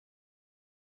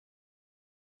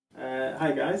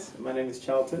Hi guys, my name is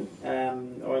Charlton. I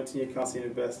went to Newcastle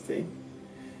University.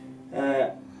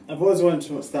 I've always wanted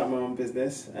to start my own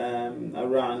business. I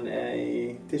ran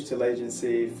a digital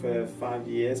agency for 5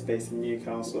 years based in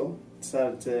Newcastle.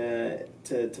 Decided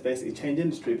to basically change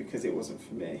industry because it wasn't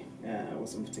for me. I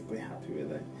wasn't particularly happy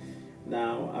with it.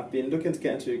 Now I've been looking to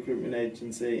get into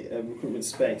recruitment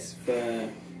space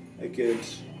for a good,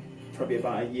 probably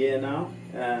about a year now.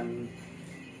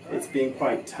 It's been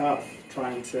quite tough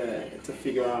trying to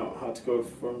figure out how to go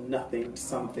from nothing to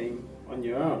something on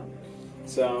your own.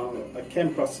 So I came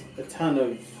across a ton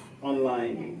of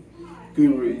online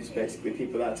gurus, basically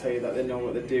people that tell you that they know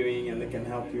what they're doing and they can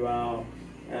help you out.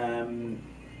 And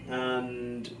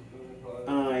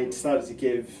I decided to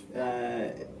give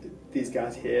these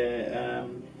guys here,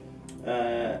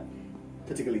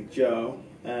 particularly Joe,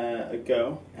 a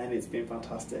go, and it's been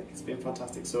fantastic. It's been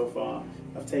fantastic so far.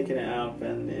 I've taken it up,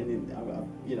 and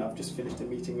I've just finished a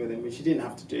meeting with him, which he didn't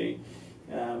have to do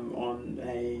on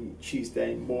a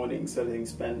Tuesday morning. So he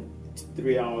spent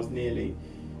 3 hours nearly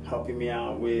helping me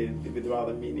out with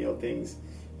rather menial things,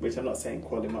 which I'm not saying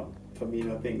call him up for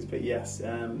menial things, but yes,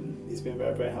 he's been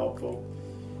very, very helpful.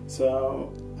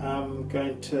 So I'm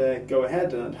going to go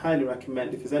ahead, and I'd highly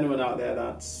recommend, if there's anyone out there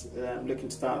that's looking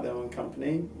to start their own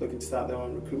company, looking to start their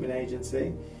own recruitment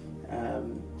agency,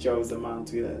 Joe's the man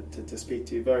to speak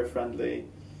to. Very friendly,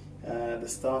 the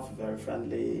staff are very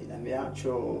friendly, and the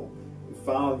actual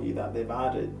value that they've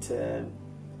added to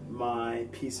my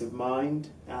peace of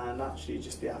mind and actually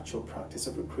just the actual practice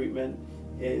of recruitment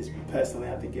is, personally,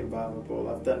 I think, invaluable.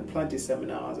 I've done plenty of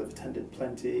seminars, I've attended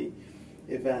plenty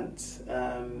events,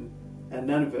 and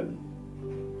none of them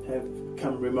have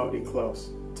come remotely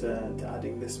close to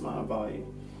adding this amount of value.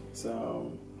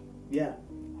 So yeah,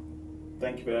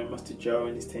 thank you very much to Joe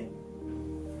and his team.